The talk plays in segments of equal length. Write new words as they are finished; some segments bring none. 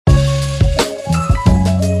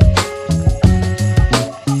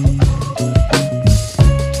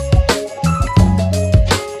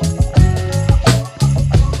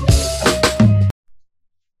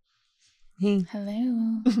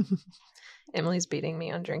Hello. Emily's beating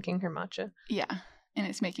me on drinking her matcha. Yeah, and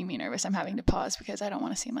it's making me nervous. I'm having to pause because I don't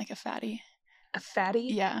want to seem like a fatty. A fatty?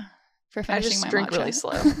 Yeah, for I finishing just my drink matcha. really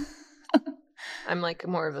slow. I'm like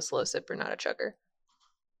more of a slow sipper, not a chugger.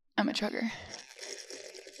 I'm a chugger.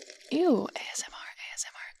 Ew, ASMR.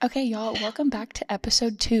 Okay, y'all, welcome back to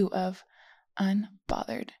episode 2 of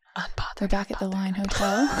Unbothered. We're back at the Line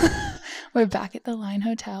Hotel. We're back at the Line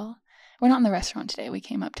Hotel. We're not in the restaurant today. We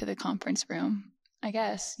came up to the conference room. I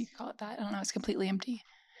guess you could call it that. I don't know. It's completely empty.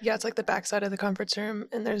 Yeah, it's like the backside of the conference room,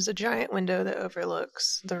 and there's a giant window that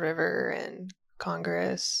overlooks the river and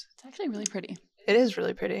Congress. It's actually really pretty. It is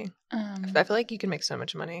really pretty. I feel like you can make so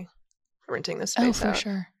much money renting this space Oh, for out.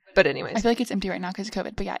 sure. But anyways. I feel like it's empty right now because of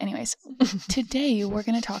COVID. But yeah, anyways. Today, we're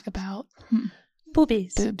going to talk about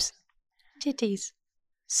boobies. boobs. Titties.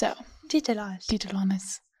 So. Titilas.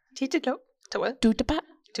 Titilamas. Titilo. To what? Tutapa.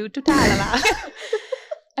 Tututalala.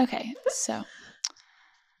 Okay, so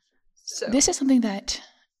this is something that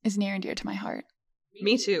is near and dear to my heart.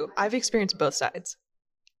 Me too. I've experienced both sides.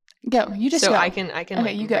 Go. You just so go. I can okay,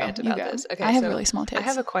 like you go. rant about you go. this. Okay, I have so really small tits. I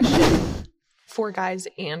have a question for guys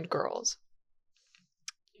and girls.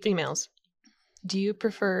 Females, do you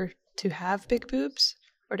prefer to have big boobs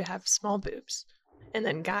or to have small boobs? And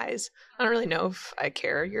then guys, I don't really know if I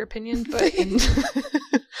care your opinion, but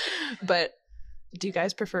but do you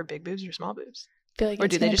guys prefer big boobs or small boobs? I feel like or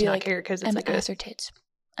do they just not like care because it's like ass or tits?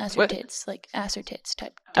 Ass or what? tits, like ass or tits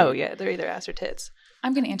type. Oh yeah, they're either ass or tits.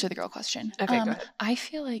 I'm going to answer the girl question. Okay, go ahead. I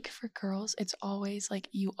feel like for girls, it's always like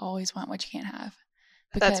you always want what you can't have.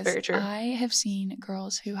 That's very true. I have seen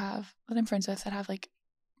girls that I'm friends with that have like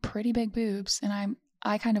pretty big boobs, and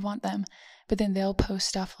I kind of want them, but then they'll post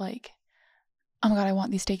stuff like, oh my god, I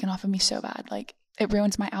want these taken off of me so bad, like it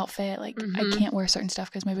ruins my outfit, like I can't wear certain stuff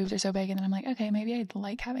because my boobs are so big. And then I'm like, okay, maybe I'd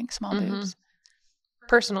like having small boobs.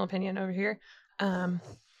 Personal opinion over here.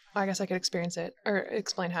 I guess I could experience it or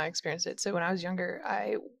explain how I experienced it. So when I was younger,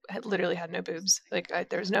 I literally had no boobs. Like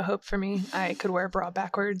there was no hope for me. I could wear a bra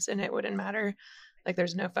backwards and it wouldn't matter. Like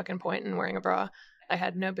there's no fucking point in wearing a bra. I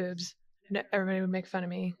had no boobs. No, everybody would make fun of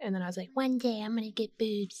me. And then I was like, one day I'm going to get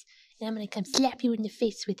boobs and I'm going to come slap you in the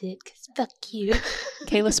face with it because fuck you.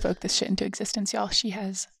 Kayla spoke this shit into existence, y'all. She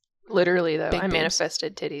has literally though, I boobs.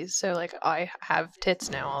 manifested titties. So like I have tits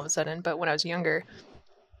now all of a sudden. But when I was younger,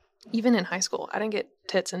 even in high school, I didn't get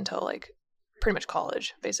tits until like pretty much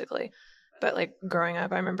college, basically. But like growing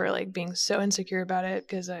up, I remember like being so insecure about it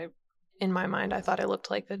because in my mind, I thought I looked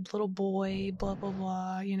like a little boy, blah, blah,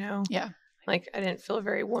 blah, you know? Yeah. Like I didn't feel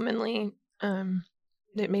very womanly.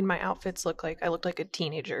 It made my outfits look like I looked like a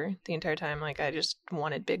teenager the entire time. Like I just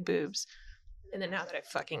wanted big boobs. And then now that I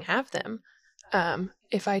fucking have them,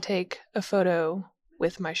 if I take a photo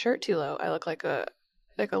with my shirt too low, I look like a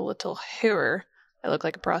little whore. I look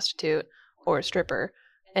like a prostitute or a stripper.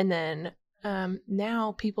 And then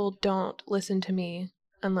now people don't listen to me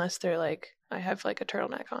unless they're like, I have like a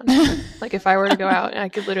turtleneck on. Like if I were to go out, I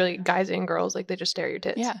could literally, guys and girls, like they just stare at your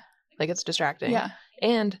tits. Yeah. Like it's distracting. Yeah.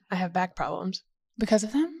 And I have back problems. Because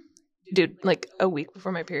of them? Dude, like a week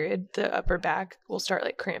before my period, the upper back will start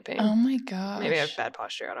like cramping. Oh my gosh. Maybe I have bad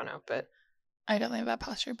posture. I don't know. But I definitely have bad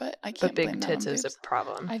posture, but I can't blame big that tits on is a boobs.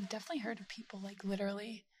 problem. I've definitely heard of people like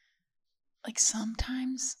literally, like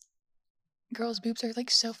sometimes girls' boobs are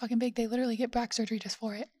like so fucking big, they literally get back surgery just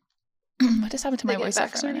for it. What just happened to my voice?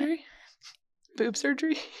 Back surgery? Boob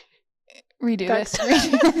surgery? Redo Back this.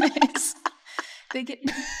 Redo this.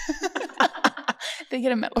 They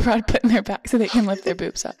get a metal rod put in their back so they can lift their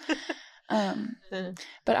boobs up.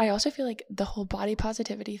 But I also feel like the whole body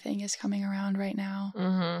positivity thing is coming around right now.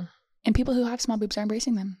 Mm-hmm. And people who have small boobs are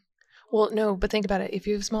embracing them. Well, no, but think about it. If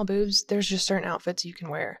you have small boobs, there's just certain outfits you can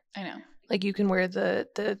wear. I know. Like you can wear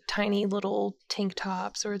the tiny little tank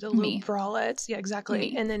tops or the little bralettes. Yeah,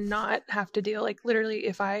 exactly. And then not have to deal, like literally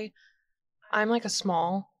if I'm like a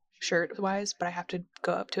small shirt wise, but I have to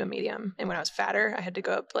go up to a medium. And when I was fatter, I had to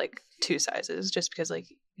go up like 2 sizes just because like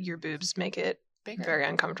your boobs make it Bigger. very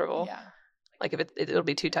uncomfortable. Yeah. Like if it'll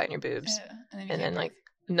be too tight in your boobs. Yeah. And then like,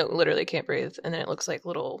 no, literally can't breathe. And then it looks like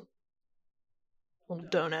little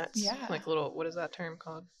donuts. Yeah. Like little, what is that term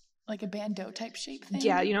called? Like a bandeau type shape thing.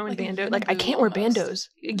 Yeah, you know, in like bandeau. Like I can't wear bandeaus.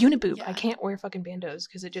 Uniboob. Yeah. I can't wear fucking bandeaus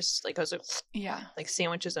because it just like goes like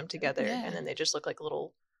sandwiches them together, and then they just look like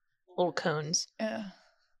little cones. Yeah.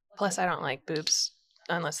 Plus, I don't like boobs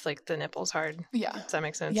unless like the nipple's hard. Yeah. Does that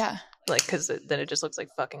make sense? Yeah. Like because then it just looks like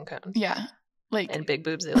fucking cones. Yeah. Like and big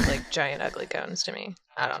boobs, they look like giant ugly cones to me.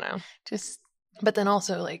 I don't know. But then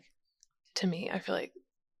also like to me, I feel like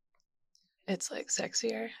it's like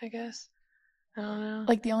sexier. I guess. I don't know.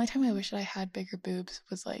 Like the only time I wish that I had bigger boobs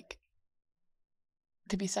was like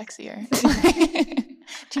to be sexier.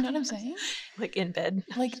 Do you know what I'm saying? Like in bed.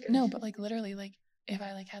 Like, no, but like literally, like if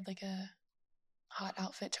I like had like a hot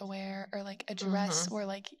outfit to wear or like a dress or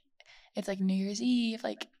like it's like New Year's Eve,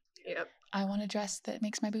 like I want a dress that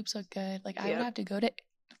makes my boobs look good. Like I would have to go to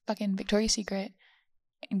fucking Victoria's Secret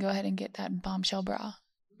and go ahead and get that bombshell bra.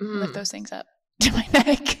 Lift those things up to my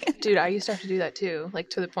neck. Dude, I used to have to do that too. Like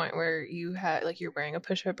to the point where you had like you're wearing a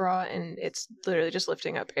push-up bra and it's literally just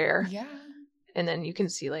lifting up air. Yeah. And then you can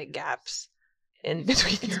see like gaps in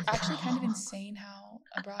between it's your bra. Actually kind of insane how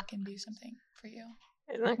a bra can do something for you.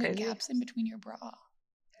 Isn't that crazy? Gaps in between your bra.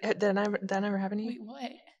 Did that never happen to you? Wait,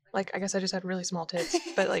 what? Like I guess I just had really small tits,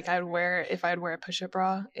 but like if I'd wear a push-up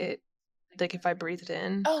bra, it like if I breathed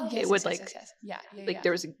in, it would yeah,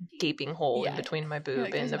 there was a gaping hole in between my boob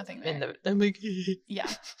like, and the I'm like yeah.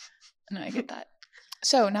 No, I get that.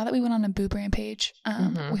 So now that we went on a boob rampage,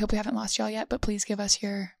 we hope we haven't lost y'all yet, but please give us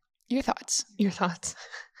your thoughts. Your thoughts,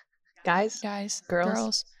 guys,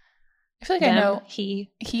 girls. I feel like them, I know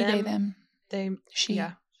he, them, they, she,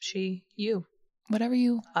 she, you, whatever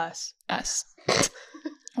you, us.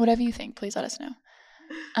 Whatever you think, please let us know.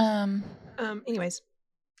 Anyways,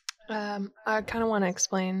 I kind of want to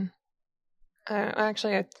explain.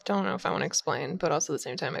 Actually, I don't know if I want to explain, but also at the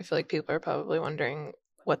same time, I feel like people are probably wondering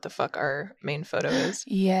what the fuck our main photo is.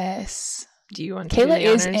 Yes. Do you want to? Kayla do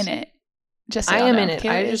the is honors? in it. Just so I am know. in it.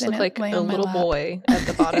 Kayla I just look like a little boy at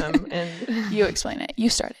the bottom, and you explain it. You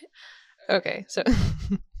start it. Okay, so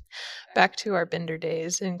back to our bender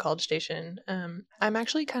days in College Station. I'm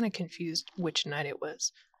actually kind of confused which night it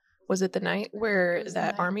was. Was it the night where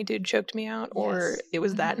that army dude choked me out, or it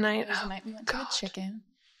was that night? It was the night we went to the chicken.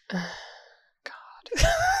 God.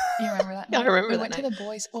 You remember that night? I remember we that went night. to the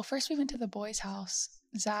boys. Well, first we went to the boys' house,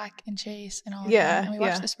 Zach and Chase and all of Yeah, them, and we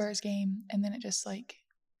watched the Spurs game, and then it just like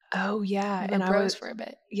oh yeah, and I was for a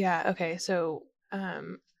bit. Yeah, okay. So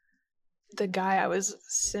the guy I was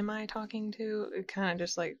semi talking to kind of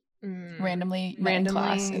just like randomly in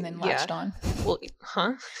class and then latched on. Well,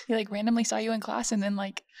 huh? He like randomly saw you in class and then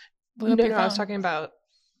like blew up no, your phone. I was talking about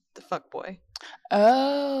the fuck boy.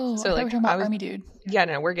 Oh, so I like we're talking about army dude. Yeah,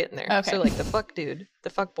 no, we're getting there. Okay. So like the fuck dude, the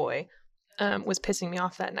fuck boy, was pissing me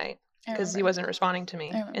off that night because he wasn't responding to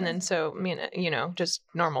me. And then so me and just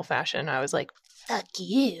normal fashion, I was like, fuck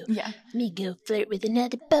you. Yeah. Me go flirt with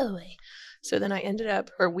another boy. So then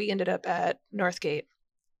we ended up at Northgate.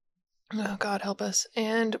 Oh God, help us.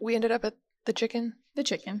 And we ended up at the chicken. The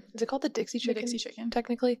chicken. Is it called the Dixie Chicken? The Dixie Chicken.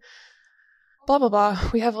 Technically. Blah, blah, blah.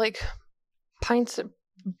 We have like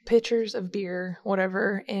pitchers of beer,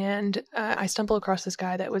 whatever. And I stumble across this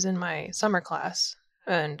guy that was in my summer class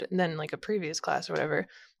and then like a previous class or whatever.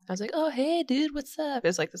 I was like, oh, hey, dude, what's up? It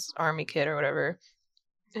was like this army kid or whatever.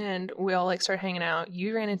 And we all like started hanging out.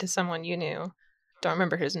 You ran into someone you knew. Don't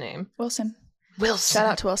remember his name. Wilson. Shout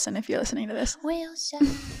out to Wilson if you're listening to this. Wilson.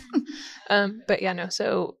 But yeah, no.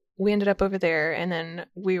 So we ended up over there, and then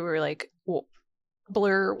we were like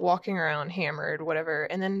blur walking around, hammered, whatever.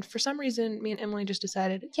 And then for some reason, me and Emily just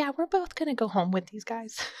decided, yeah, we're both gonna go home with these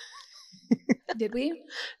guys. Did we?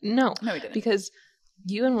 No, we didn't. Because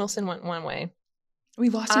you and Wilson went one way. We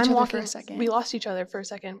lost each other for a second. We lost each other for a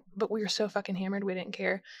second, but we were so fucking hammered, we didn't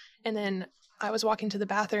care. And then I was walking to the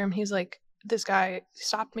bathroom. He's like, this guy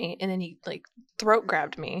stopped me, and then he like throat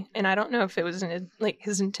grabbed me. And I don't know if it was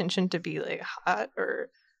his intention to be like hot or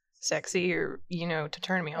sexy or to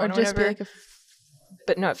turn me on or just whatever. Be like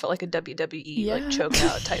but no, it felt like a WWE like choke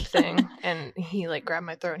out type thing. And he like grabbed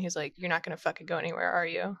my throat and he's like, you're not gonna fucking go anywhere, are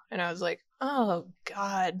you? And I was like, oh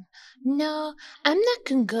God, no, I'm not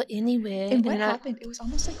gonna go anywhere. And what happened? It was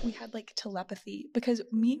almost like we had like telepathy because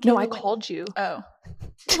me and Kayla I called you. Oh.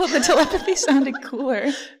 Well, the telepathy sounded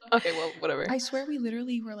cooler. Okay, well, whatever. I swear we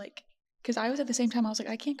literally were like, because I was at the same time, I was like,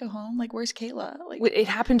 I can't go home. Like, where's Kayla? Like, it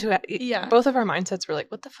happened to both of our mindsets were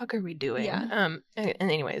like, what the fuck are we doing? Yeah. And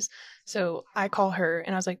anyways, so I call her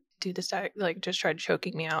and I was like, dude, this guy like just tried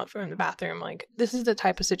choking me out from the bathroom. Like, this is the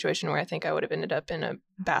type of situation where I think I would have ended up in a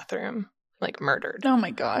bathroom, like murdered. Oh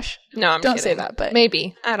my gosh. No, I'm Don't kidding. say that, but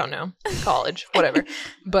maybe. I don't know. College, whatever.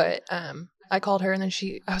 But I called her and then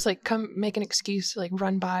I was like, come make an excuse, like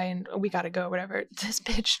run by and we gotta go, whatever. This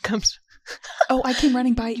bitch comes. Oh, I came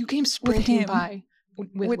running by. You came sprinting by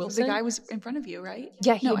with Wilson? The guy was in front of you, right?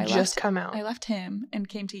 Yeah, he had just come out. I left him and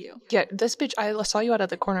came to you. Yeah, this bitch, I saw you out of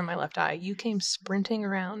the corner of my left eye. You came sprinting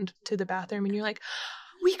around to the bathroom and you're like,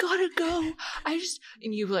 we gotta go.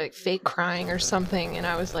 And you like fake crying or something. And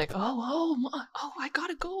I was like, oh, I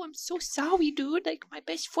gotta go. I'm so sorry, dude. Like my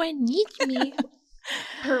best friend needs me.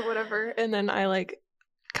 Or whatever. And then I like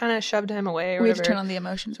kind of shoved him away or we whatever. had to turn on the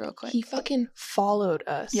emotions real quick. He fucking followed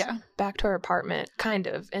us back to our apartment, kind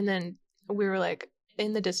of. And then we were like,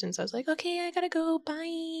 in the distance, I was like, okay, I gotta go,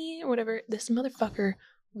 bye, or whatever. This motherfucker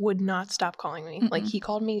would not stop calling me. Like, he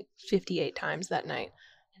called me 58 times that night.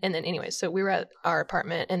 And then anyway, so we were at our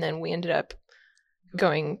apartment, and then we ended up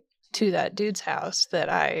going to that dude's house that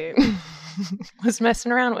I was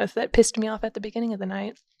messing around with that pissed me off at the beginning of the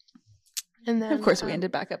night. And then, of course, we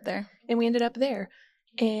ended back up there. And we ended up there.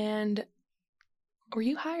 And were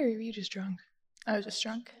you high or were you just drunk? I was just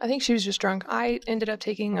drunk. I think she was just drunk. I ended up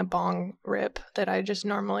taking a bong rip that I just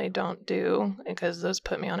normally don't do because those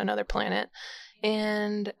put me on another planet.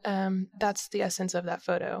 And that's the essence of that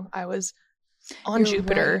photo. I was on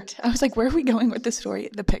Jupiter. Right. I was like, where are we going with the story?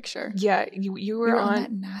 The picture. Yeah, you were on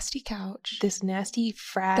that nasty couch. This nasty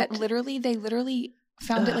frat. That they literally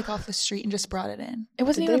found it like off the street and just brought it in. It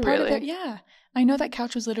wasn't even part of it. Yeah. I know that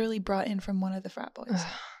couch was literally brought in from one of the frat boys.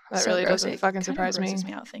 That really doesn't fucking surprise me. It grosses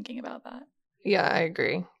me out thinking about that. Yeah, I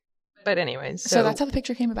agree. But anyways. So that's how the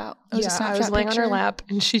picture came about. It was a Snapchat I was laying picture on her lap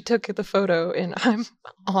and she took the photo and I'm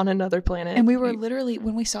on another planet. And we were literally,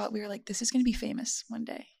 when we saw it, we were like, this is going to be famous one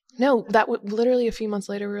day. No, that literally a few months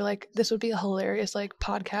later, we were like, this would be a hilarious like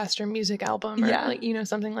podcast or music album or like, you know,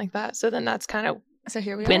 something like that. So then that's kind of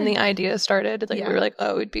here we when are. the idea started. Like we were like,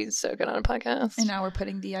 oh, it'd be so good on a podcast. And now we're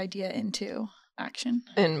putting the idea into action.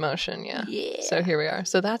 In motion, yeah. So here we are.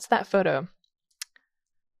 So that's that photo.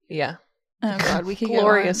 Yeah. Oh God, we could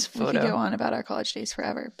glorious photo. We could go on about our college days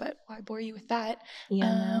forever, but why bore you with that?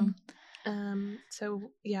 Yeah. So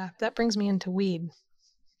yeah, that brings me into weed.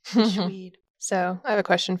 Weed. So I have a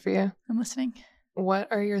question for you. I'm listening. What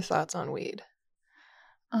are your thoughts on weed?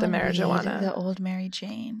 The marijuana, weed, the old Mary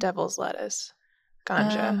Jane, devil's lettuce,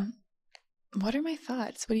 ganja. What are my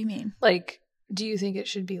thoughts? What do you mean? Like, do you think it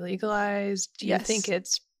should be legalized? Do you think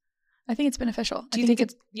it's? I think it's beneficial. Do you think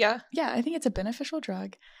it's? Yeah. Yeah, I think it's a beneficial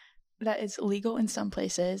drug that is legal in some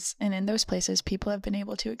places, and in those places, people have been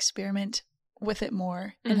able to experiment with it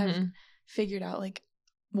more and have figured out like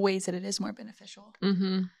ways that it is more beneficial.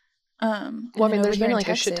 Mm-hmm. Well, I mean, there's been like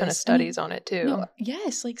Texas, a shit ton of studies on it too. No,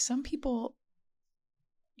 yes, like some people,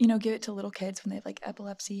 you know, give it to little kids when they have like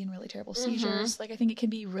epilepsy and really terrible seizures. Like I think it can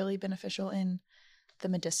be really beneficial in the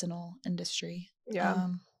medicinal industry. Yeah.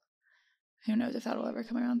 Who knows if that'll ever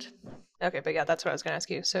come around? Okay, but yeah, that's what I was going to ask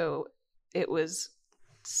you. So it was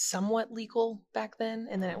somewhat legal back then,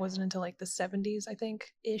 and then it wasn't until like the 70s, I think,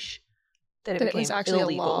 ish, that it became actually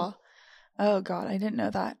illegal. A law. Oh God, I didn't know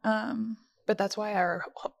that. But that's why our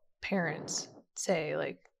parents say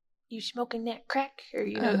like, "You smoking that crack?" or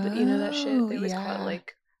you know that shit. They always call it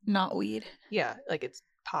like not weed. Yeah, like it's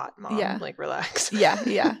pot, mom. Yeah, like relax.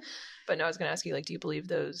 Yeah. But no, I was going to ask you, like, do you believe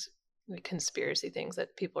those like, conspiracy things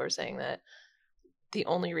that people are saying that the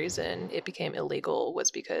only reason it became illegal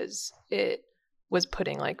was because it was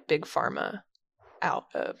putting like big pharma out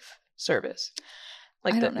of service?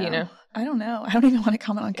 Like I don't know. I don't know. I don't even want to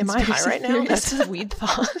comment on conspiracy. Am I high right now? That's a weed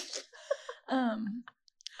thought.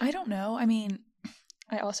 I don't know. I mean,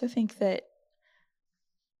 I also think that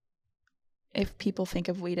if people think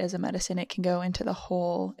of weed as a medicine, it can go into the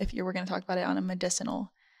whole, if you were going to talk about it on a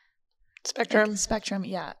medicinal spectrum,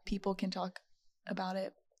 yeah, people can talk about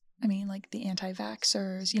it. I mean, like the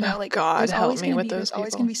anti-vaxxers, you know, like God help me with those there's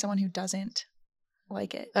always going to be someone who doesn't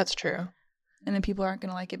like it. That's true. And then people aren't going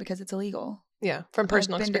to like it because it's illegal. Yeah, from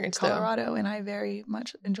personal experience, I've been to Colorado, and I very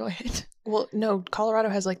much enjoy it. Well, no, Colorado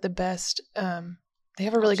has like the best. They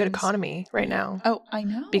have a really good economy right now. Oh, I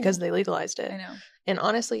know, because they legalized it. I know. And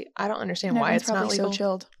honestly, I don't understand why it's not legal. So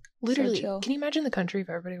chilled. Literally, so chill. Can you imagine the country if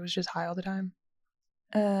everybody was just high all the time?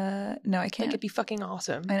 No, I can't. Like it'd be fucking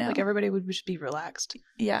awesome. I know. Like everybody would just be relaxed.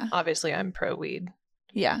 Yeah. Obviously, I'm pro weed.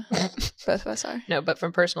 Yeah, both of us are. No, but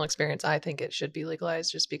from personal experience, I think it should be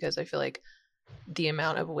legalized just because I feel like the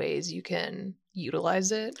amount of ways you can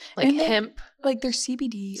utilize it, like and hemp, like there's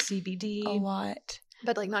CBD a lot,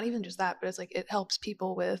 but like not even just that, but it's like it helps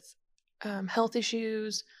people with health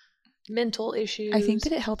issues, mental issues. I think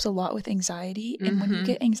that it helps a lot with anxiety, and when you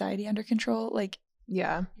get anxiety under control, like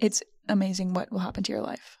it's amazing what will happen to your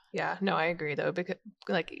life. Yeah, no, I agree though, because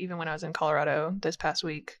like even when I was in Colorado this past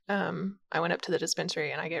week, I went up to the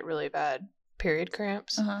dispensary and I get really bad period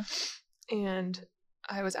cramps, and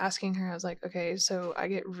I was asking her, I was like, okay, so I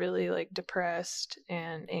get really like depressed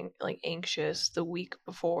and like anxious the week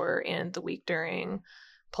before and the week during,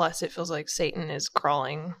 plus it feels like Satan is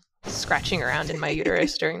scratching around in my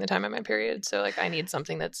uterus during the time of my period, so like I need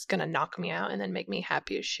something that's gonna knock me out and then make me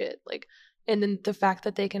happy as shit, like. And then the fact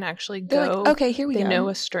that they can actually go, like, okay, here we go. They know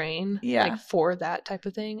a strain, yeah, like for that type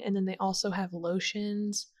of thing. And then they also have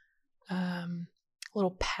lotions,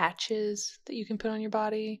 little patches that you can put on your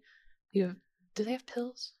body. Do they have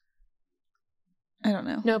pills? I don't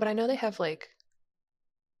know. No, but I know they have like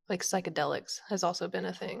like psychedelics has also been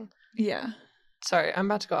a thing. Yeah. Sorry, I'm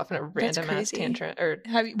about to go off in a random ass tangent. Or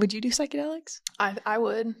would you do psychedelics? I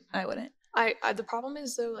would. I wouldn't. I the problem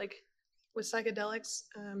is though, like with psychedelics,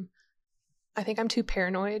 I think I'm too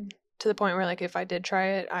paranoid to the point where like if I did try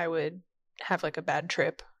it, I would have like a bad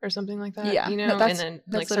trip or something like that. Yeah, you know, no, and then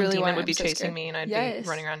like some demon would be chasing scared. me, and I'd Yes. be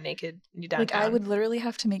running around naked downtown. Like I would literally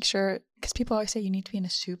have to make sure, because people always say you need to be in a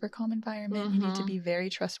super calm environment. Mm-hmm. You need to be very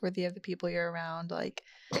trustworthy of the people you're around, like,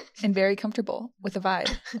 and very comfortable with the vibe.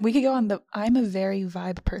 We could go on I'm a very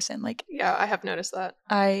vibe person. Like, yeah, I have noticed that.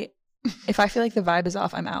 If I feel like the vibe is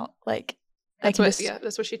off, I'm out. Like, that's what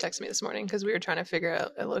she texted me this morning because we were trying to figure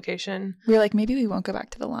out a location. We were like, maybe we won't go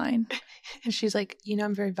back to the line. And she's like,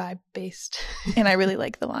 I'm very vibe based. And I really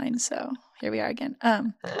like the line, so here we are again.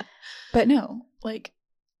 But no, like,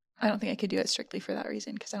 I don't think I could do it strictly for that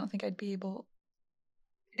reason because I don't think I'd be able.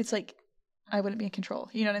 It's like I wouldn't be in control.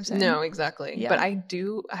 You know what I'm saying? No, exactly. Yeah. But I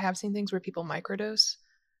have seen things where people microdose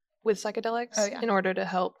with psychedelics in order to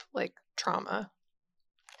help like trauma.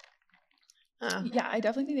 Yeah, I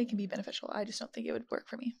definitely think they can be beneficial. I just don't think it would work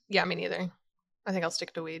for me. Yeah, me neither. I think I'll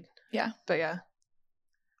stick to weed. Yeah. But yeah,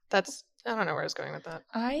 I don't know where I was going with that.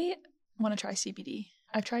 I want to try CBD.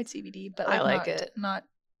 I've tried CBD, but I like it. Not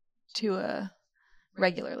too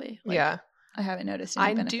regularly. Like, yeah. I haven't noticed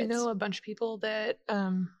any benefits. do know a bunch of people that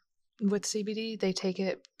with CBD, they take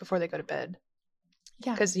it before they go to bed.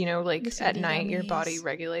 Yeah. Because, like at night, your body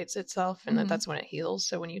regulates itself and that's when it heals.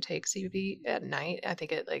 So when you take CBD at night, I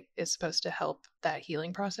think it like is supposed to help that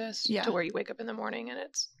healing process to where you wake up in the morning and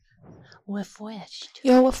it's refreshed.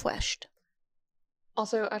 You're refreshed.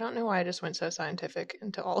 Also, I don't know why I just went so scientific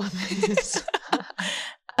into all of this.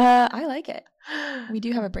 I like it. We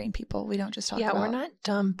do have a brain, people. We don't just talk about... Yeah, we're not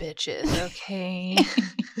dumb bitches, okay?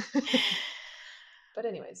 But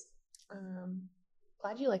anyways,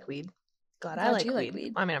 glad you like weed. Glad I like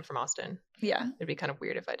weed. I mean, I'm from Austin. Yeah. It'd be kind of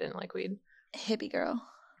weird if I didn't like weed. Hippie girl.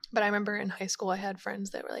 But I remember in high school, I had friends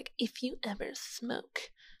that were like, if you ever smoke,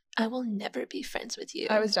 I will never be friends with you.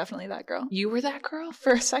 I was definitely that girl. You were that girl?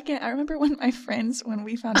 For a second, I remember when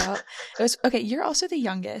we found out, it was, okay, you're also the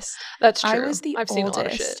youngest. That's true. I was the oldest. Seen a lot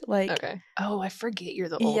of shit. Like, okay. Oh, I forget you're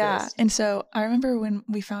the oldest. Yeah. And so I remember when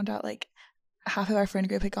we found out, like, half of our friend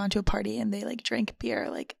group had gone to a party and they, like, drank beer.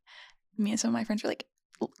 Like, me and some of my friends were, like,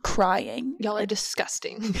 crying. Y'all are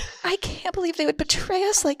disgusting. I can't believe they would betray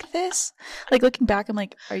us like this. Like, looking back, I'm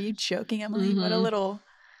like, are you joking, Emily? Mm-hmm. What a little...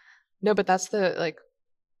 No, but that's the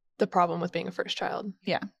problem with being a first child.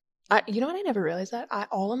 Yeah. You know what? I never realized that.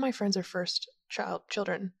 All of my friends are first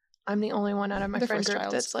children. I'm the only one out of my friend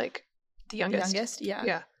group that's like the youngest. The youngest? Yeah.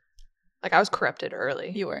 Yeah. Like I was corrupted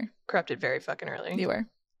early. You were. Corrupted very fucking early. You were.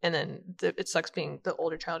 And then it sucks being the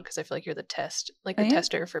older child because I feel like you're the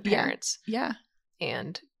tester for parents. Yeah.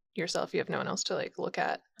 And yourself, you have no one else to like look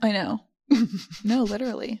at. I know. No,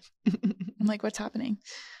 literally. I'm like, what's happening?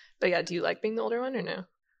 But yeah, do you like being the older one or no?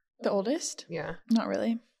 The oldest? Yeah. Not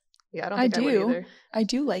really. Yeah, I don't think I would either. I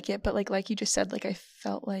do like it, but like you just said, like I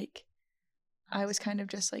felt like I was kind of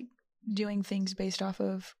just like doing things based off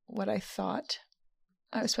of what I thought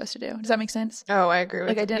I was supposed to do. Does that make sense? Oh, I agree with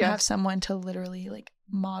Like I didn't have someone to literally like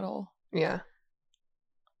model. Yeah.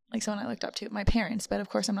 Like someone I looked up to, my parents, but of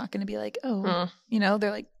course I'm not going to be like, oh,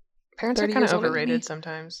 they're like parents are kind of overrated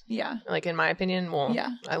sometimes. Yeah. Like in my opinion,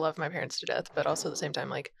 I love my parents to death, but also at the same time,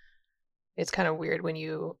 like it's kind of weird when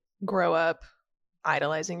you grow up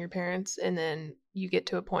idolizing your parents and then you get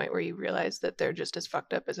to a point where you realize that they're just as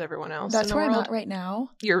fucked up as everyone else. That's where I'm at right now.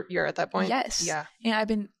 You're at that point? Yes. Yeah. And I've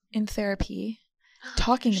been in therapy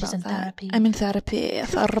talking She's about in that. therapy. I'm in therapy.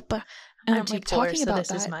 And I'm like talking about this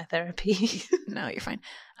that. Is my therapy. No, you're fine.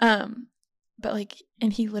 But like,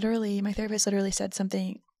 and my therapist literally said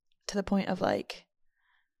something to the point of like,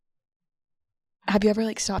 have you ever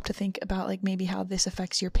like stopped to think about like maybe how this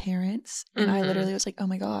affects your parents? And I literally was like, oh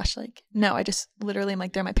my gosh, like, no, I just literally am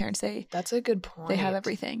like, they're my parents. That's a good point. They have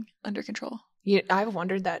everything under control. Yeah, I've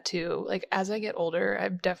wondered that too. Like as I get older,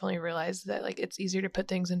 I've definitely realized that like it's easier to put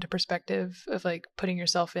things into perspective of like putting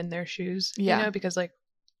yourself in their shoes. Yeah. You know, because like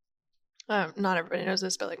not everybody knows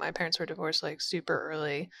this, but like my parents were divorced like super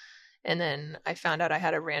early. And then I found out I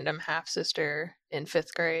had a random half sister in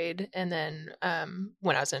 5th grade. And then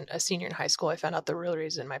when I was a senior in high school, I found out the real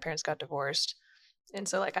reason my parents got divorced. And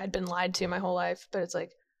so like I'd been lied to my whole life. But it's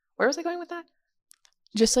like, where was I going with that?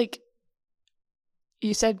 Just like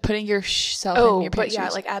you said, putting yourself in your parents' but yeah,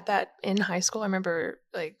 shoes. like at that in high school, I remember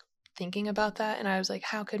like thinking about that. And I was like,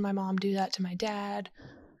 how could my mom do that to my dad?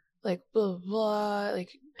 Like, blah, blah. Like,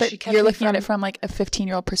 but you're looking at it from like a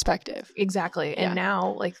 15-year-old perspective. Exactly. And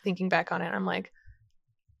now like thinking back on it, I'm like,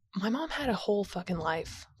 my mom had a whole fucking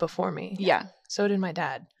life before me. Yeah. So did my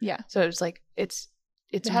dad. Yeah. So it's like, it's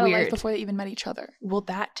They had weird. a life before they even met each other. Well,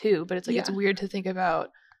 that too. But it's like, it's weird to think about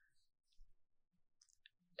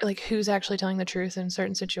like who's actually telling the truth in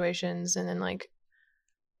certain situations. And then like,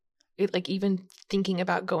 it like even thinking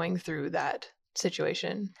about going through that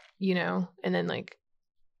situation, you know, and then like,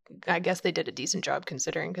 I guess they did a decent job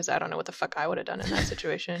considering, because I don't know what the fuck I would have done in that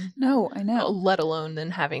situation. No, I know. Let alone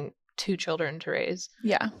then having 2 children to raise.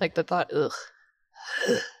 Yeah. Like the thought, ugh.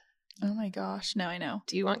 Oh my gosh. No, I know.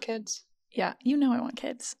 Do you want kids? Yeah. You know I want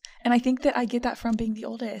kids. And I think that I get that from being the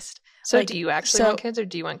oldest. So like, do you actually want kids, or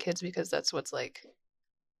do you want kids because that's what's like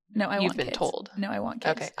no, I want you've been kids. told? No, I want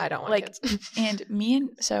kids. Okay, I don't want like, kids. And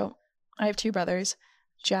so I have 2 brothers.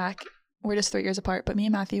 Jack, we're just 3 years apart, but me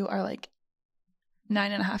and Matthew are like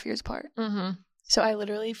 9.5 years apart. Mm-hmm. So I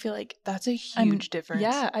literally feel like that's a huge difference.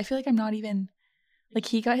 Yeah, I feel like I'm not even like,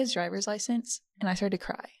 he got his driver's license and I started to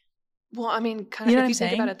cry. Well, I mean, kind of, you know if you saying?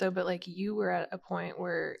 think about it though, but like you were at a point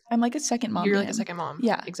where I'm like a second mom. You're like a second mom.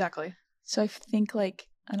 Yeah, exactly. So I think like,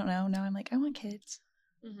 I don't know. Now I'm like, I want kids.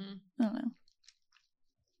 Mm-hmm. I don't know.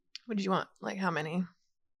 What did you want? Like how many?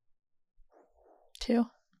 2.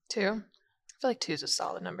 2? I feel like 2 is a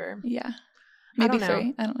solid number. Yeah. Maybe 3.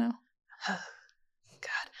 Know. I don't know. God.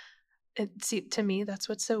 See, to me, that's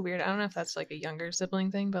what's so weird. I don't know if that's like a younger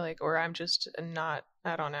sibling thing, but like, or I'm just not,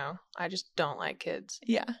 I don't know. I just don't like kids.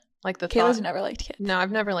 Yeah. Like the Kayla's never liked kids. No,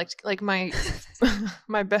 I've never liked, like my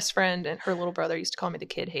my best friend and her little brother used to call me the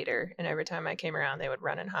kid hater, and every time I came around they would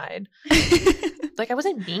run and hide. Like I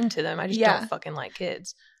wasn't mean to them, I just don't fucking like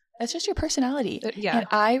kids. That's just your personality. Yeah. And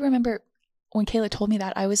I remember when Kayla told me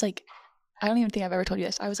that, I was like, I don't even think I've ever told you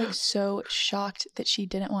this, I was like so shocked that she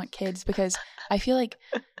didn't want kids, because I feel like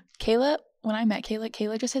Kayla, when I met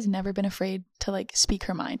Kayla just has never been afraid to like speak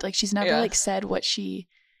her mind. Like she's never like said what she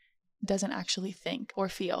doesn't actually think or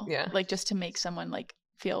feel, like just to make someone like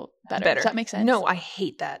feel better. Does that make sense? No, I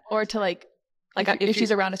hate that. Or to like if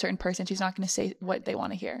she's around a certain person, she's not going to say what they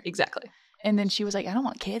want to hear. Exactly. And then she was like, I don't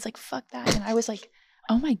want kids, like fuck that. And I was like,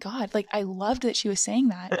 oh my god, like I loved that she was saying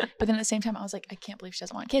that, but then at the same time I was like, I can't believe she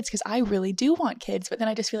doesn't want kids, because I really do want kids. But then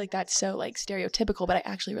I just feel like that's so like stereotypical, but I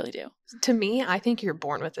actually really do. To me, I think you're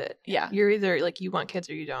born with it. Yeah, you're either like you want kids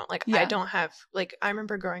or you don't. Like I don't have, like I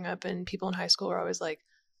remember growing up and people in high school were always like,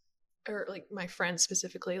 or like my friends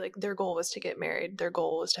specifically, like their goal was to get married, their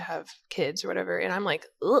goal was to have kids or whatever, and I'm like,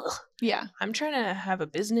 ugh. Yeah, I'm trying to have a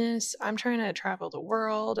business, I'm trying to travel the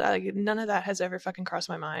world. None of that has ever fucking crossed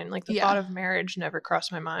my mind. Like the thought of marriage never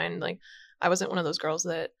crossed my mind. Like I wasn't one of those girls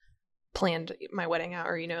that planned my wedding out,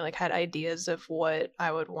 or you know, like had ideas of what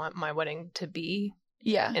I would want my wedding to be.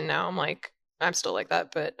 Yeah. And now I'm like, I'm still like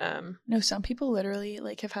that, but no, some people literally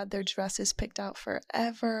like have had their dresses picked out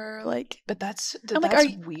forever, like, but that's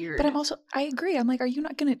weird. But I agree, I'm like,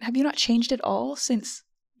 have you not changed at all since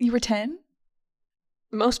you were 10?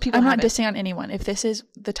 Most people I'm not dissing on anyone. If this is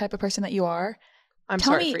the type of person that you are, I'm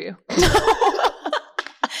sorry for you.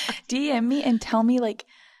 DM me and tell me like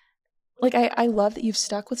I love that you've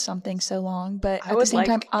stuck with something so long, but at the same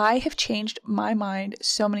time I have changed my mind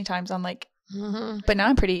so many times on like but now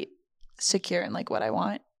I'm pretty secure in like what I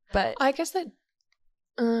want. But I guess that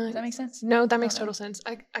does that make sense? No, that makes total sense.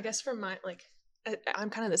 I guess for my like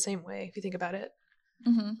I'm kind of the same way if you think about it.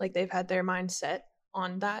 Mm-hmm. Like they've had their mind set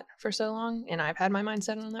on that for so long, and I've had my mind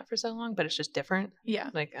set on that for so long, but it's just different.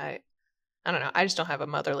 Yeah. Like I don't know. I just don't have a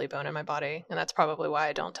motherly bone in my body, and that's probably why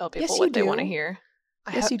I don't tell people what they want to hear.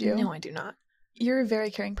 Yes, you do. No, I do not. You're a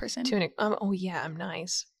very caring person. Oh yeah, I'm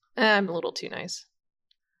nice. I'm a little too nice.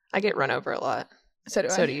 I get run over a lot. So do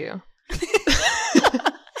I. So do you.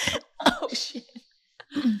 Oh shit.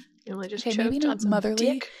 You know, just maybe not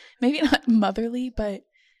motherly. Maybe not motherly, but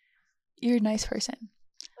you're a nice person.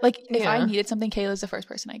 Like if I needed something, Kayla's the first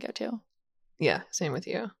person I go to. Yeah, same with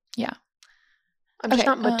you. Yeah. I'm just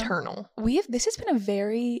not maternal. This has been a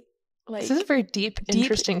very this is a very deep,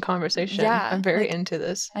 interesting conversation. Yeah, I'm very into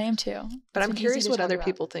this. I am too. But I'm curious what other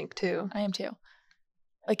people think too. I am too.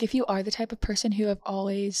 Like if you are the type of person who have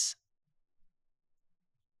always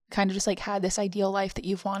kind of just like had this ideal life that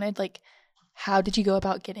you've wanted, like how did you go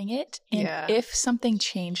about getting it? And if something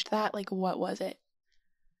changed that, like what was it?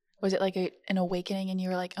 Was it like an awakening and you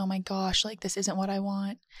were like, oh my gosh, like this isn't what I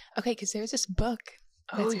want? Okay, because there's this book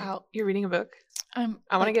that's out. You're reading a book? I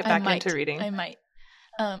want to get back into reading. I might.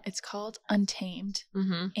 It's called Untamed,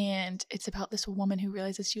 and it's about this woman who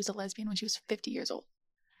realizes she was a lesbian when she was 50 years old.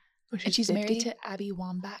 And she's 50? Married to Abby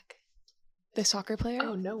Wambach, the soccer player.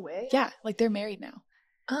 Oh, no way. Yeah, like they're married now.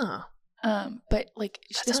 Oh. But like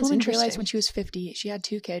this woman realized when she was 50, she had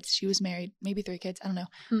 2 kids. She was married, maybe 3 kids, I don't know.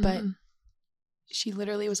 Mm-hmm. But she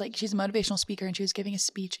literally was like, she's a motivational speaker, and she was giving a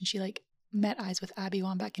speech, and she like met eyes with Abby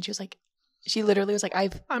Wambach, and she was like, she literally was like,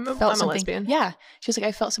 I'm a something. lesbian. Yeah. She was like,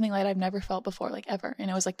 I felt something like I've never felt before, like ever. And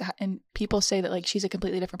it was like that. And people say that like she's a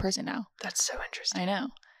completely different person now. That's so interesting. I know.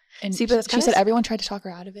 And See, but she said everyone tried to talk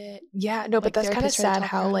her out of it. Yeah, no, but Like, that's kind of therapists tried to sad talk her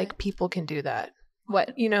how out of like it. people can do that.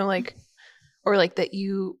 What? You know, like, or like that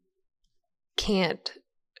you can't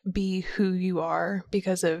be who you are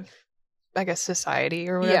because of, I guess, society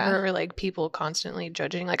or whatever, or like people constantly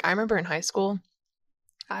judging. Like, I remember in high school,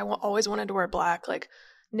 I always wanted to wear black, like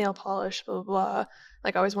nail polish, blah, blah, blah.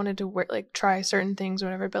 Like, I always wanted to wear, like, try certain things or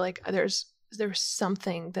whatever, but like, there's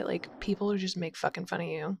something that like people would just make fucking fun of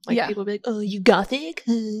you. Like, people be like, oh, you gothic?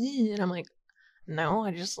 And I'm like, no,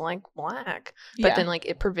 I just like black. But then like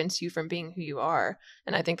it prevents you from being who you are.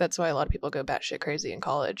 And I think that's why a lot of people go batshit crazy in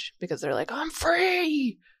college, because they're like, I'm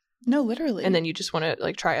free. No, literally. And then you just want to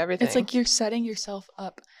like try everything. It's like you're setting yourself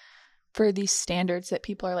up for these standards that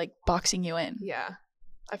people are like boxing you in. Yeah.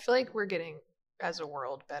 I feel like we're getting, as a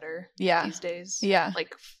world, better these days. Yeah.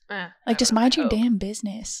 Like just mind your damn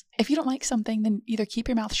business. If you don't like something, then either keep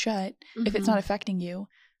your mouth shut if it's not affecting you,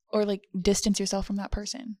 or like distance yourself from that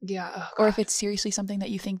person. Yeah. Oh, or if it's seriously something that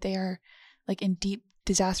you think they are like in deep,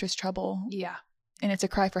 disastrous trouble. Yeah. And it's a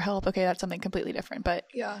cry for help. Okay, that's something completely different. But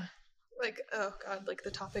yeah. Like, oh God, like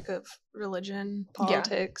the topic of religion,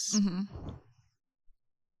 politics. Yeah. Mm-hmm.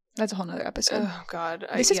 That's a whole nother episode. Oh God.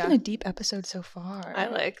 This has been a deep episode so far. I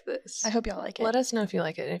like this. I hope y'all like it. Let us know if you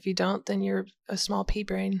like it. If you don't, then you're a small pea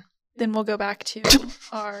brain. Then we'll go back to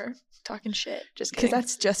our talking shit. Just kidding. Because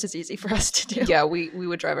that's just as easy for us to do. Yeah, we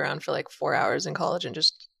would drive around for like 4 hours in college and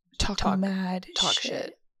just talk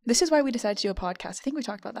shit. This is why we decided to do a podcast. I think we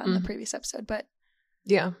talked about that in the previous episode, but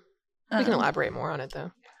yeah, we can elaborate more on it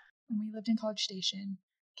though. When we lived in College Station,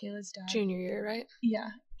 Kayla's dad, junior year, right? Yeah,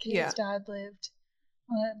 Kayla's dad lived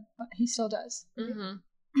on he still does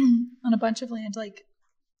on a bunch of land like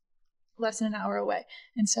less than an hour away,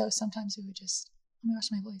 and so sometimes we would just, oh my gosh,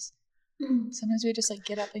 my voice. Sometimes we would just like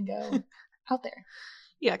get up and go out there.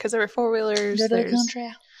 Yeah, because there were 4-wheelers. Go to the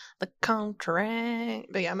country.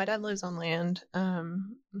 But yeah, my dad lives on land.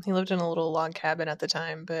 He lived in a little log cabin at the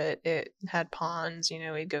time, but it had ponds. You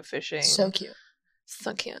know, we'd go fishing. So cute.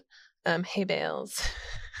 Hay bales.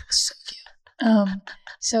 So cute.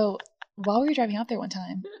 So while we were driving out there one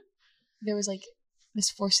time, there was like this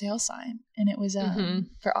for sale sign, and it was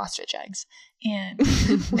for ostrich eggs, and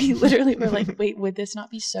we literally were like, wait, would this not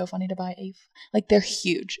be so funny to buy like, they're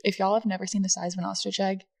huge. If y'all have never seen the size of an ostrich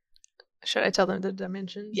egg, should I tell them the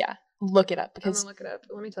dimensions? Yeah, look it up, because I'm gonna look it up.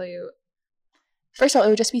 Let me tell you, first of all, it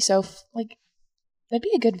would just be so like, that'd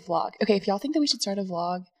be a good vlog. Okay, if y'all think that we should start a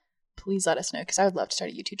vlog, please let us know, because I would love to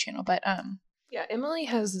start a YouTube channel. But yeah, Emily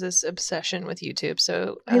has this obsession with YouTube,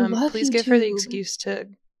 so please YouTube. Give her the excuse to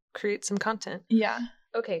create some content. Yeah.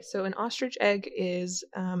 Okay, so an ostrich egg is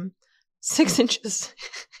 6 inches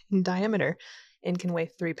in diameter and can weigh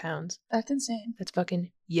 3 pounds. That's insane. That's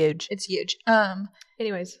fucking huge. It's huge.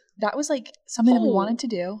 Anyways, that was like something that we wanted to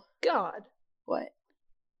do. God. What?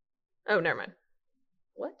 Oh, never mind.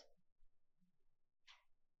 What?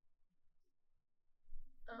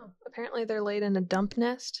 Oh, apparently they're laid in a dump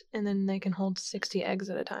nest, and then they can hold 60 eggs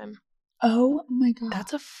at a time. Oh my God.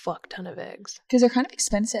 That's a fuck ton of eggs. Because they're kind of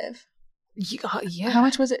expensive. Yeah. How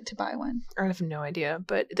much was it to buy one? I have no idea,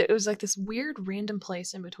 but it was like this weird random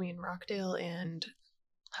place in between Rockdale and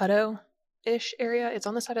Hutto-ish area. It's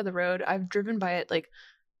on the side of the road. I've driven by it like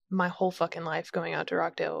my whole fucking life going out to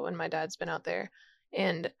Rockdale when my dad's been out there,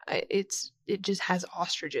 and it just has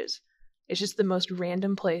ostriches. It's just the most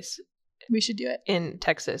random place. We should do it in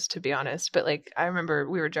Texas, to be honest. But like, I remember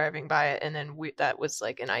we were driving by it, and then that was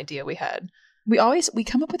like an idea we had. We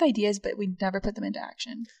come up with ideas, but we never put them into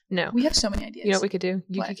action. No, we have so many ideas. You know what we could do?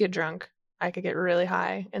 You could get drunk. I could get really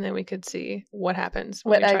high, and then we could see what happens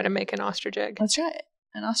when we try to make an ostrich egg. Let's try it.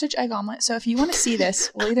 An ostrich egg omelet. So if you want to see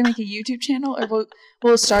this, we'll either make a YouTube channel, or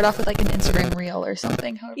we'll start off with like an Instagram reel or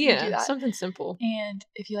something. However you do that. Something simple. And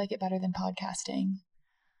if you like it better than podcasting,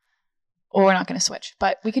 or we're not going to switch,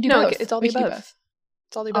 but we could do both. It's all the above.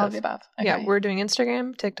 It's all the above. All the above. Okay. Yeah, we're doing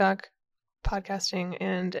Instagram, TikTok, podcasting,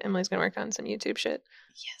 and Emily's going to work on some YouTube shit.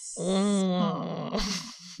 Yes.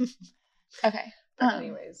 Okay.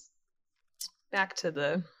 Anyways, back to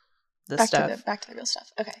the stuff. Back to the real stuff.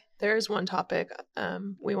 Okay. There's one topic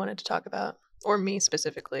we wanted to talk about, or me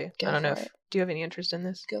specifically. I don't know. Do you have any interest in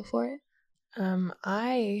this? Go for it.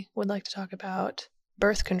 I would like to talk about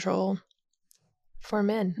birth control for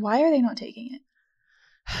men. Why are they not taking it?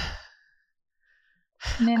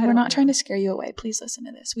 Man, we're not trying to scare you away. Please listen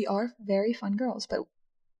to this. We are very fun girls, but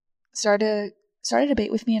start a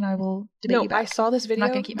debate with me, and I will debate you back. I saw this video. I'm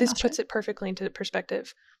not gonna keep my mouth puts shut. it perfectly into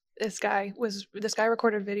perspective. This guy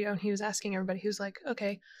recorded a video, and he was asking everybody. He was like,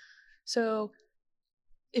 "Okay, So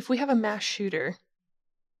if we have a mass shooter,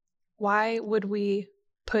 why would we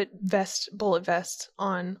put bullet vests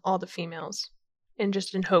on all the females and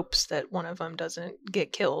just in hopes that one of them doesn't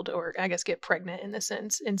get killed or I guess get pregnant in this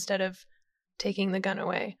sense instead of taking the gun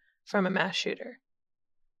away from a mass shooter?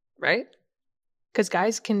 Right? Because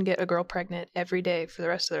guys can get a girl pregnant every day for the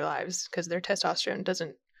rest of their lives because their testosterone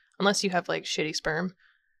doesn't, unless you have like shitty sperm,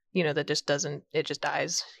 that just doesn't, it just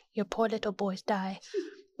dies. Your poor little boys die.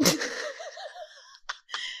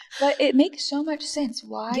 But it makes so much sense.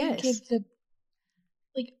 Why Yes. give the,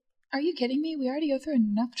 like, are you kidding me? We already go through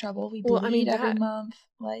enough trouble. We bleed every month.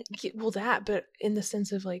 Like, but in the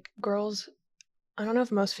sense of like girls, I don't know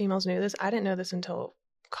if most females knew this. I didn't know this until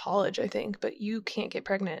college, I think, but you can't get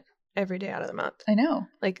pregnant every day out of the month. I know.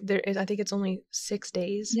 Like I think it's only 6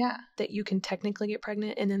 days that you can technically get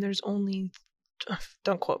pregnant. And then there's only,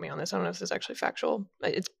 don't quote me on this. I don't know if this is actually factual.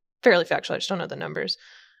 It's fairly factual. I just don't know the numbers.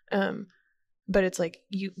 But it's like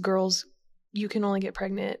you can only get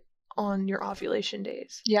pregnant on your ovulation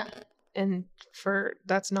days. Yeah. And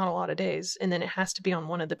that's not a lot of days. And then it has to be on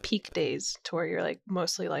one of the peak days to where you're like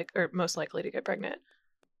most likely to get pregnant.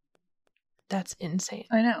 That's insane.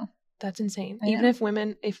 I know. That's insane. Even if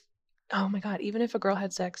a girl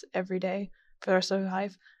had sex every day for the rest of her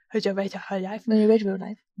life,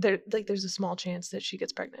 there's a small chance that she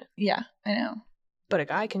gets pregnant. Yeah, I know. But a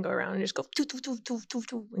guy can go around and just go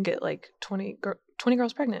and get like 20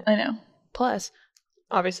 girls pregnant. I know. Plus,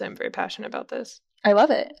 obviously, I'm very passionate about this. I love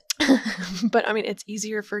it. But I mean, it's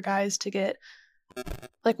easier for guys to get,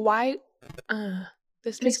 like, why?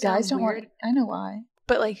 This makes guys don't weird. I know why.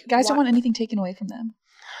 But like, guys don't want anything taken away from them.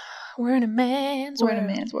 We're in a man's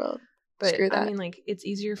world. But Screw that. I mean, like, it's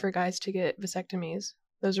easier for guys to get vasectomies.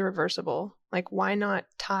 Those are reversible. Like, why not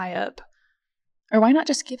tie up? Or why not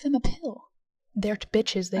just give them a pill? They're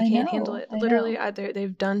bitches. They can't handle it. Literally,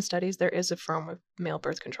 they've done studies. There is a form of male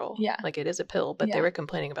birth control. Yeah. Like, it is a pill, but they were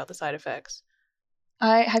complaining about the side effects.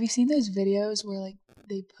 Have you seen those videos where, like,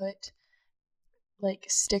 they put, like,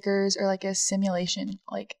 stickers or, like, a simulation,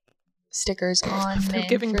 like, stickers on men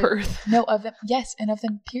giving birth? No, of them. Yes, and of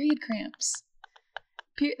them period cramps.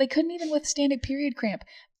 They couldn't even withstand a period cramp.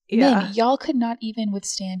 Yeah. Men, y'all could not even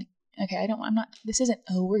withstand. Okay, this isn't,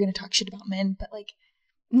 we're going to talk shit about men, but, like.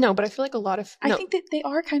 No, but I feel like a lot of. I think that they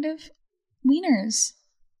are kind of wieners.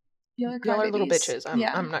 Y'all are little bitches. I'm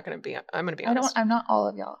going to be honest. I'm not all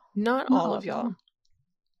of y'all. Not all of y'all.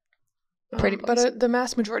 Pretty boys. But the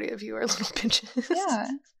mass majority of you are little bitches. Yeah.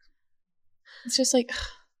 It's just like.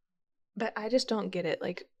 But I just don't get it.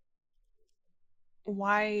 Like,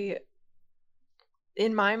 why?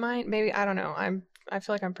 In my mind, maybe, I don't know. I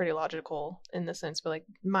feel like I'm pretty logical in the sense, but like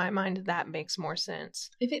my mind, that makes more sense.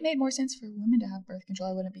 If it made more sense for women to have birth control,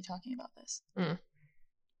 I wouldn't be talking about this. Mm.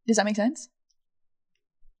 Does that make sense?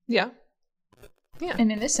 Yeah. Yeah.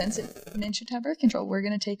 And in this sense, men should have birth control. We're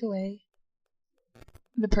going to take away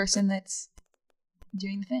the person that's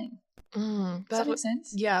doing the thing. Does that make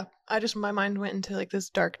sense? Yeah. My mind went into like this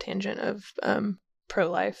dark tangent of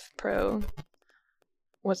pro-life,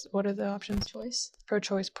 what are the options? Choice.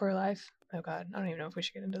 Pro-choice, pro-life. Oh God, I don't even know if we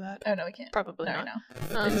should get into that. Oh no, we can't. Probably not. No.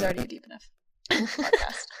 This is already a deep enough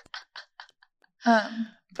podcast.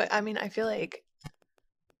 But I mean, I feel like.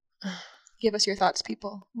 Give us your thoughts,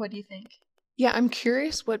 people. What do you think? Yeah, I'm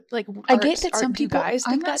curious. What I get that some people. Guys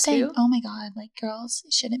think I'm not that saying, too? oh my God, like girls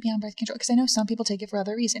shouldn't be on birth control, because I know some people take it for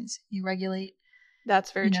other reasons. You regulate.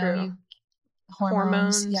 That's very true.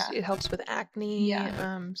 Hormones. Yeah. It helps with acne.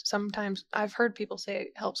 Yeah. Sometimes I've heard people say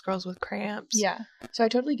it helps girls with cramps. Yeah. So I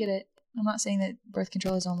totally get it. I'm not saying that birth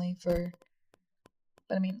control is only for,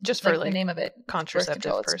 but I mean, just for like the name of it,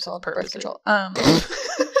 contraceptive birth control. I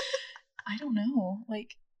don't know.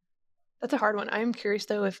 Like, that's a hard one. I'm curious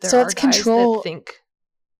though if there are guys that think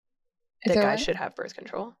that guys should have birth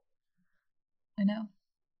control. I know.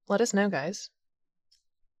 Let us know, guys.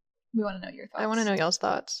 We want to know your thoughts. I want to know y'all's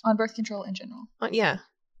thoughts on birth control in general. Yeah.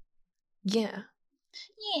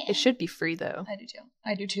 It should be free though. I do too.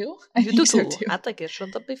 I do too. I think it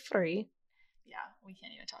should be free. Yeah, we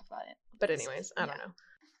can't even talk about it. But anyways, I don't know.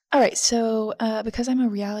 All right, so because I'm a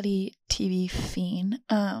reality TV fiend,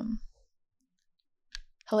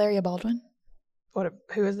 Hilaria Baldwin.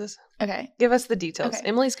 Who is this? Okay, give us the details. Okay.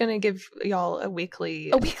 Emily's gonna give y'all a weekly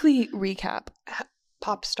recap.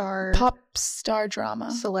 Pop star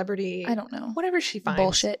drama, celebrity. I don't know. Whatever she finds.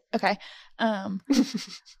 Bullshit. Okay.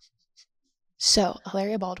 So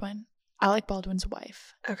Hilaria Baldwin, Alec Baldwin's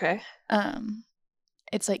wife. Okay.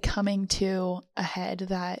 It's like coming to a head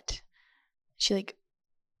that she like,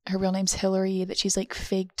 her real name's Hillary, that she's like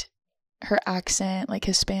faked her accent, like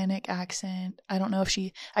Hispanic accent. I don't know if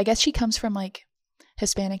I guess she comes from like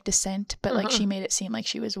Hispanic descent, but like she made it seem like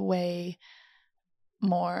she was way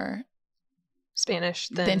more Spanish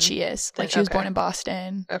than she is. Like she was born in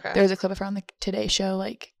Boston. Okay. There was a clip of her on the Today Show,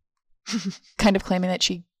 like kind of claiming that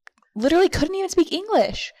she literally couldn't even speak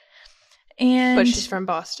English. But she's from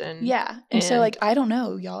Boston. Yeah. And so like, I don't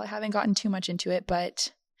know, y'all. I haven't gotten too much into it,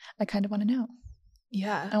 but I kind of want to know.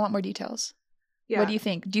 Yeah. I want more details. Yeah. What do you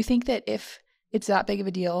think? Do you think that if it's that big of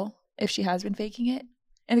a deal, if she has been faking it?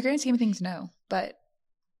 In the grand scheme of things, no. But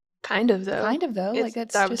kind of though. Like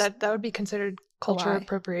that would be considered cultural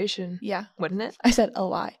appropriation. Yeah. Wouldn't it? I said a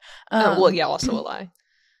lie. Also a lie.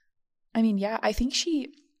 I mean, yeah, I think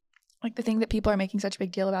she, like the thing that people are making such a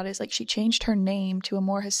big deal about is like she changed her name to a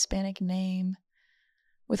more Hispanic name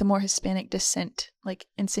with a more Hispanic descent, like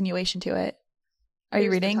insinuation to it. Here's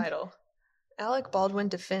you reading? The title. Alec Baldwin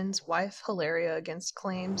defends wife Hilaria against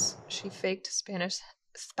claims she faked Spanish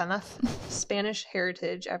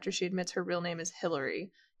heritage after she admits her real name is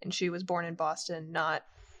Hillary and she was born in Boston, not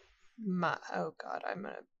oh God, I'm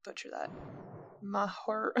gonna butcher that.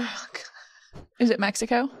 Mahor. Is it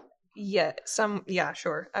Mexico? Yeah,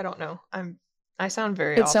 sure. I don't know. I sound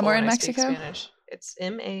very. It's awful somewhere when in I Mexico. Speak Spanish. It's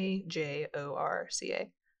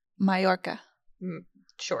Majorca.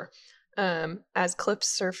 Sure. As clips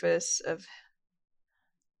surface of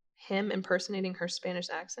him impersonating her Spanish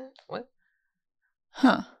accent. What?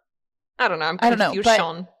 Huh. I don't know. I don't know.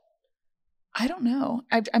 But I don't know.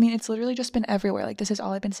 I mean, it's literally just been everywhere. Like this is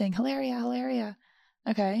all I've been saying. Hilaria.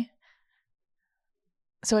 Okay.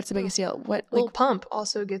 So what's the biggest deal? What Lil Pump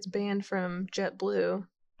also gets banned from JetBlue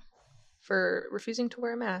for refusing to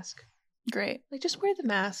wear a mask. Great. Like just wear the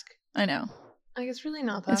mask. I know. Like it's really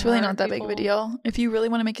not that. It's really not that big of a deal. If you really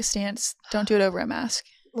want to make a stance, don't do it over a mask.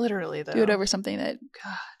 Literally though. Do it over something that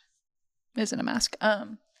isn't a mask.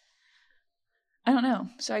 I don't know.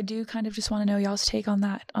 So I do kind of just want to know y'all's take on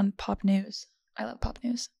that on pop news. I love pop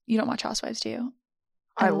news. You don't watch Housewives, do you?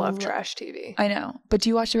 I love trash TV. I know. But do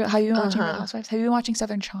you watch have you been watching Real Housewives? Have you been watching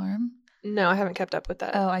Southern Charm? No, I haven't kept up with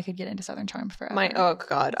that. Oh, I could get into Southern Charm forever.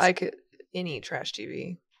 I could any trash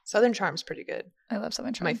TV. Southern Charm's pretty good. I love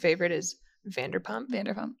Southern Charm. My favorite is Vanderpump.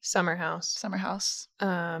 Summer House. What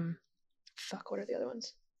are the other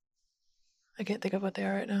ones? I can't think of what they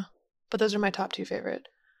are right now. But those are my top two favorite.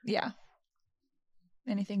 Yeah.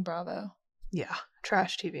 Anything Bravo. Yeah.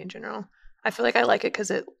 Trash TV in general. I feel like I like it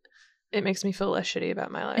because it makes me feel less shitty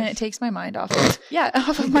about my life. And it takes my mind off of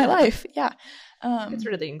my life. Yeah. Gets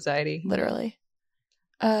rid of the anxiety. Literally.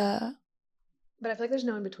 But I feel like there's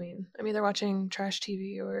no in between. I'm either watching trash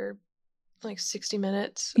TV or like 60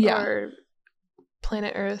 Minutes or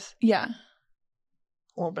Planet Earth. Yeah.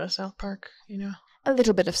 A little bit of South Park, you know. A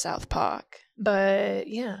little bit of South Park. But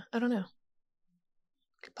yeah, I don't know.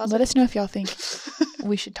 Let us know if y'all think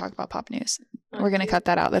we should talk about pop news. We're going to cut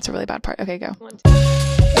that out. That's a really bad part. Okay, go. 1,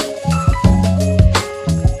 2.